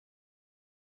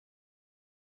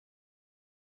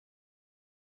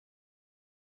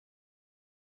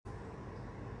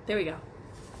There we go.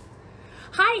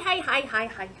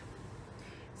 Hi.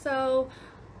 So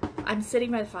I'm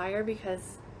sitting by the fire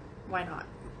because why not?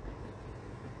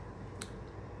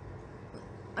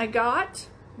 I got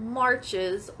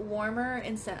March's warmer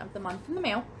and scent of the month in the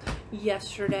mail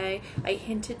yesterday. I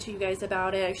hinted to you guys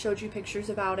about it. I showed you pictures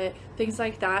about it, things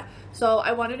like that. So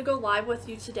I wanted to go live with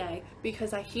you today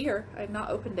because I hear, I've not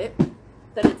opened it,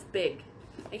 that it's big.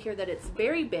 I hear that it's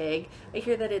very big. I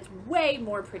hear that it's way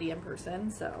more pretty in person,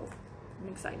 so I'm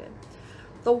excited.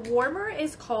 The warmer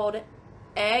is called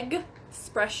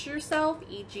Egg-spress Yourself,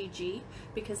 EGG,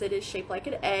 because it is shaped like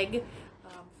an egg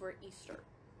for Easter.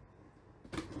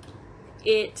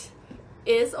 It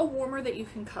is a warmer that you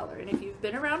can color, and if you've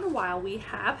been around a while, we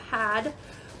have had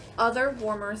other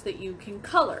warmers that you can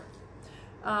color.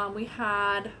 We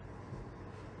had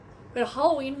a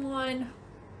Halloween one,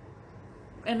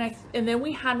 and then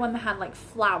we had one that had like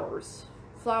flowers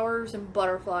and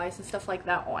butterflies and stuff like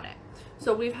that on it.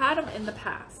 So we've had them in the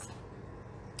past.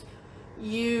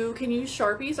 You can use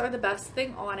Sharpies, are the best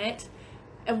thing on it,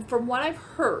 and from what I've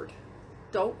heard,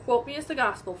 don't quote me as the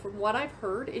gospel, from what I've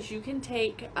heard is you can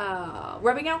take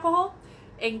rubbing alcohol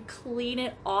and clean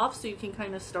it off so you can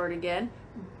kind of start again,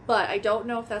 but I don't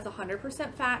know if that's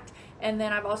 100% fact. And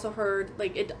then I've also heard,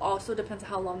 like, it also depends on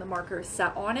how long the marker is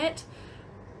set on it,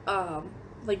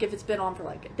 like if it's been on for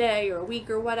like a day or a week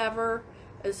or whatever,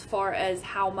 as far as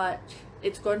how much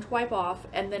it's going to wipe off.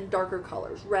 And then darker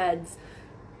colors, reds,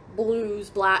 blues,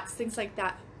 blacks, things like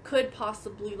that, could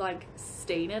possibly like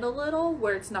stain it a little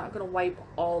where it's not going to wipe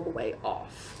all the way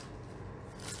off.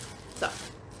 So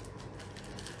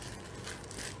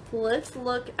let's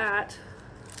look at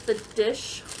the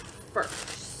dish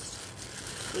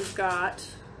first. We've got,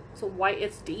 it's a white,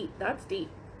 it's deep, that's deep,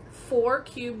 4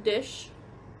 cube dish.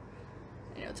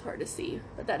 I know it's hard to see,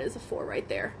 but that is a 4 right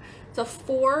there. It's a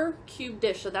 4 cube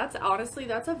dish, so that's honestly,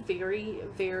 that's a very,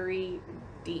 very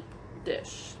deep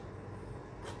dish.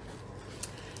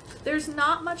 There's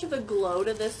not much of a glow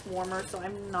to this warmer, so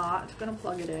I'm not going to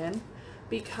plug it in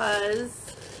because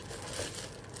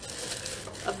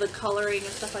of the coloring and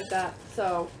stuff like that.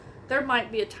 So there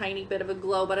might be a tiny bit of a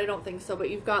glow, but I don't think so. But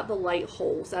you've got the light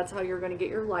holes. That's how you're going to get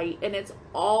your light. And it's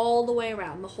all the way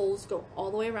around. The holes go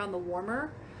all the way around the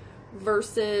warmer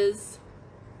versus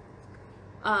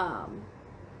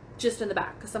just in the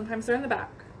back, because sometimes they're in the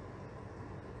back.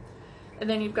 And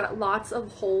then you've got lots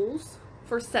of holes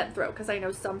for scent throw, because I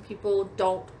know some people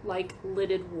don't like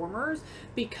lidded warmers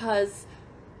because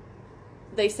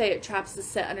they say it traps the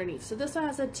scent underneath. So this one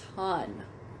has a ton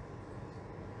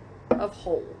of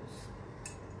holes.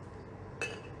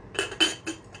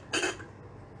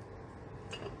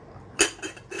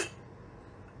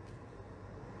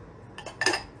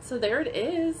 So there it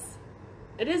is.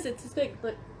 It's as big,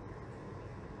 look.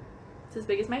 It's as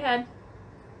big as my head.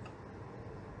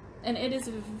 And it is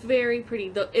very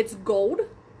pretty. It's gold.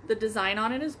 The design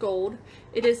on it is gold.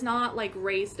 It is not like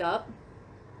raised up.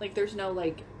 Like there's no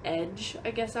like edge, I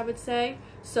guess I would say.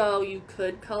 So you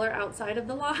could color outside of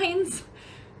the lines.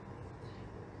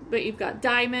 But you've got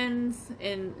diamonds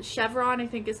and chevron, I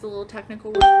think is the little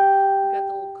technical word. You've got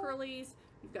the little curlies.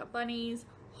 You've got bunnies,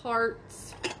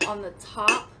 hearts. On the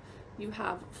top, you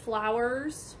have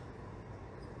flowers.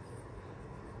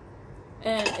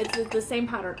 And it's the same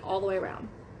pattern all the way around.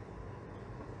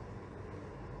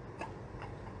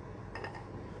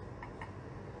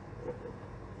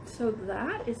 So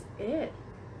that is it.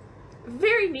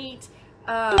 Very neat.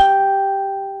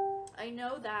 I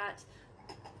know that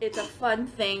it's a fun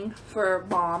thing for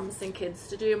moms and kids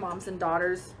to do, moms and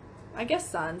daughters. I guess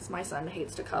sons. My son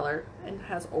hates to color and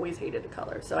has always hated to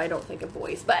color, so I don't think of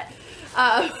boys. But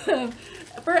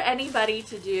for anybody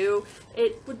to do,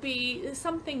 it would be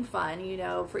something fun, you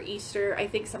know, for Easter. I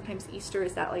think sometimes Easter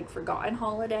is that like forgotten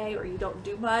holiday or you don't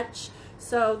do much.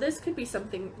 So this could be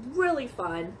something really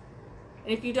fun.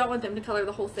 And if you don't want them to color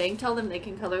the whole thing, tell them they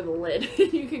can color the lid.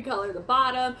 You can color the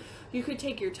bottom. You could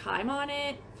take your time on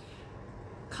it.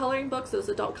 Coloring books, those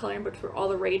adult coloring books were all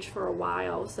the rage for a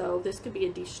while, so this could be a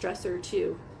de-stressor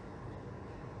too.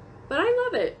 But I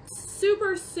love it.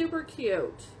 Super, super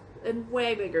cute. And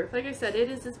way bigger. Like I said, it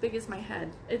is as big as my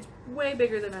head. It's way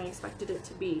bigger than I expected it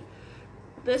to be.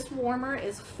 This warmer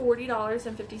is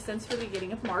 $40.50 for the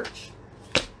beginning of March.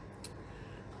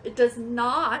 It does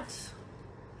not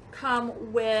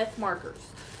come with markers.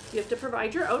 You have to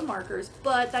provide your own markers,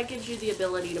 but that gives you the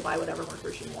ability to buy whatever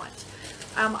markers you want.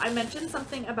 I mentioned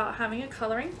something about having a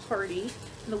coloring party,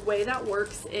 and the way that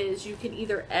works is you can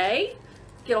either A,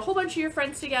 get a whole bunch of your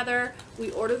friends together,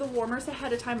 we order the warmers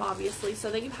ahead of time obviously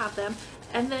so that you have them,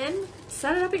 and then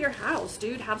set it up at your house,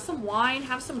 dude. Have some wine,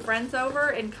 have some friends over,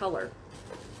 and color.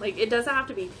 Like, it doesn't have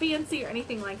to be fancy or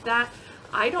anything like that.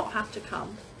 I don't have to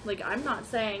come. Like, I'm not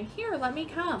saying, here, let me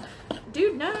come.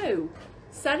 Dude, no.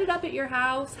 Set it up at your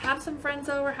house, have some friends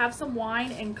over, have some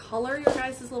wine, and color your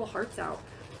guys' little hearts out.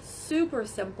 Super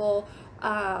simple.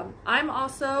 I'm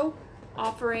also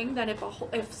offering that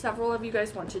if several of you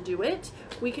guys want to do it,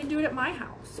 we can do it at my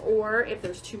house. Or if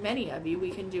there's too many of you,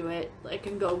 we can do it, like,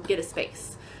 and go get a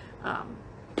space.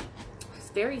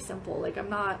 It's very simple. Like, I'm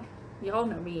not, y'all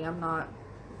know me, I'm not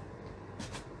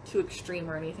too extreme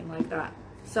or anything like that.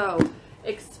 So,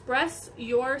 Express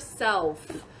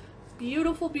Yourself.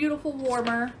 Beautiful, beautiful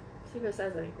warmer. Let's see if it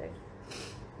says anything.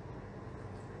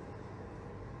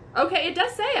 Okay, it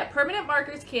does say it. Permanent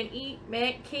markers can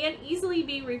easily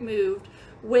be removed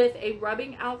with a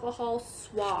rubbing alcohol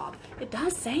swab. It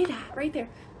does say that right there.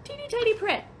 Teeny tiny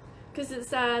print. Because it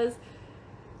says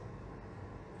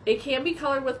it can be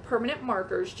colored with permanent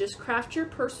markers. Just craft your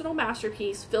personal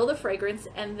masterpiece, fill the fragrance,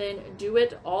 and then do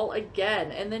it all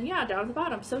again. And then, yeah, down at the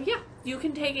bottom. So, yeah, you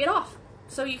can take it off.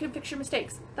 So you can fix your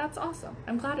mistakes. That's awesome.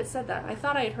 I'm glad it said that. I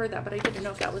thought I had heard that, but I didn't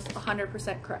know if that was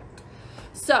 100% correct.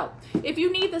 So if you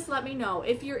need this, let me know.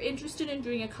 If you're interested in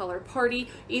doing a color party,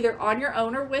 either on your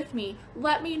own or with me,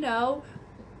 let me know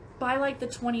by like the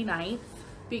 29th,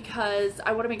 because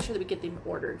I want to make sure that we get them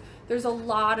ordered. There's a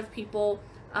lot of people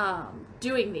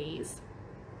doing these.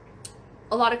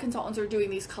 A lot of consultants are doing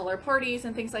these color parties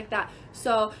and things like that.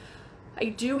 So I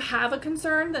do have a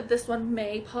concern that this one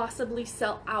may possibly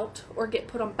sell out or get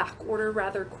put on back order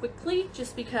rather quickly,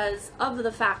 just because of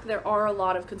the fact there are a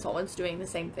lot of consultants doing the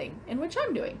same thing in which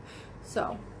I'm doing.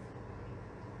 So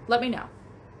let me know.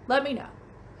 Let me know.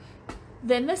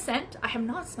 Then the scent, I have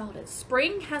not smelled it.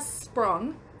 Spring Has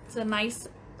Sprung. It's a nice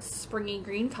springy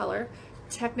green color.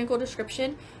 Technical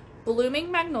description: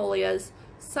 blooming magnolias,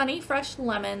 sunny fresh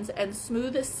lemons, and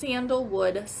smooth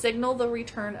sandalwood signal the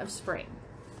return of spring.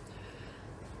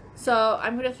 So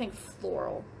I'm going to think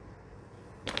floral.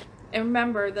 And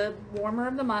remember, the warmer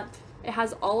of the month, it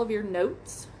has all of your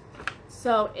notes.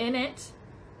 So in it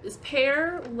is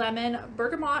pear, lemon,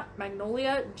 bergamot,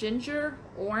 magnolia, ginger,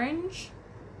 orange,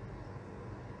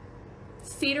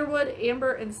 cedarwood,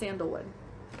 amber, and sandalwood.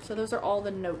 So those are all the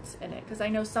notes in it. Because I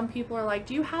know some people are like,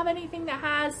 do you have anything that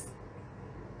has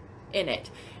in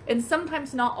it? And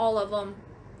sometimes not all of them,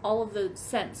 all of the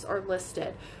scents are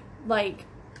listed. Like,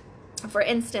 for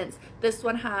instance, this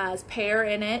one has pear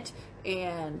in it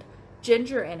and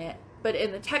ginger in it, but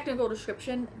in the technical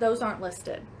description, those aren't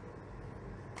listed.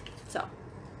 So,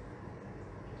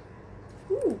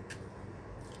 ooh,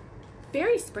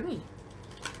 very springy.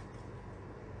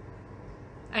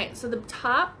 All right, so the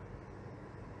top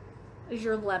is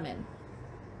your lemon.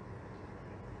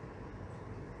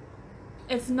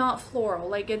 It's not floral.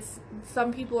 Like, it's,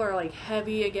 some people are like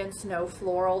heavy against no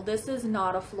floral. This is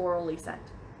not a florally scent.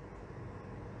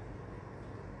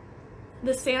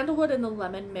 The sandalwood and the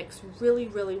lemon mix really,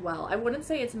 really well. I wouldn't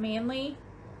say it's manly.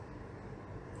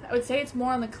 I would say it's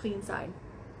more on the clean side.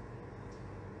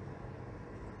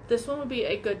 This one would be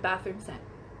a good bathroom scent.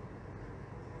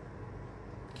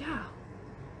 Yeah.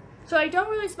 So I don't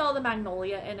really smell the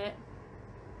magnolia in it.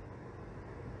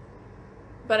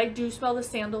 But I do smell the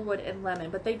sandalwood and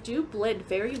lemon. But they do blend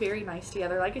very, very nice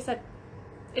together. Like I said,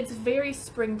 it's very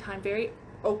springtime, very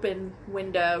open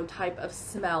window type of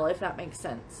smell, if that makes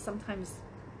sense. Sometimes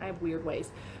I have weird ways,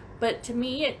 but to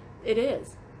me it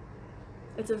is.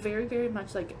 It's a very, very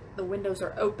much like the windows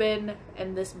are open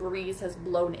and this breeze has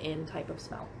blown in type of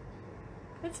smell.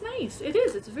 It's nice. It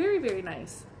is. It's very, very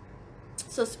nice.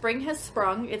 So Spring Has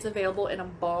Sprung. It's available in a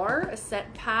bar, a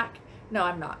scent pack. No,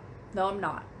 I'm not. No, I'm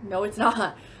not. No, it's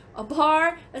not. A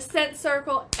bar, a scent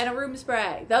circle, and a room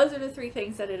spray. Those are the 3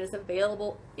 things that it is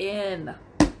available in.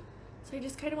 So I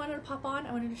just kind of wanted to pop on.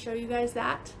 I wanted to show you guys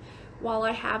that while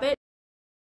I have it.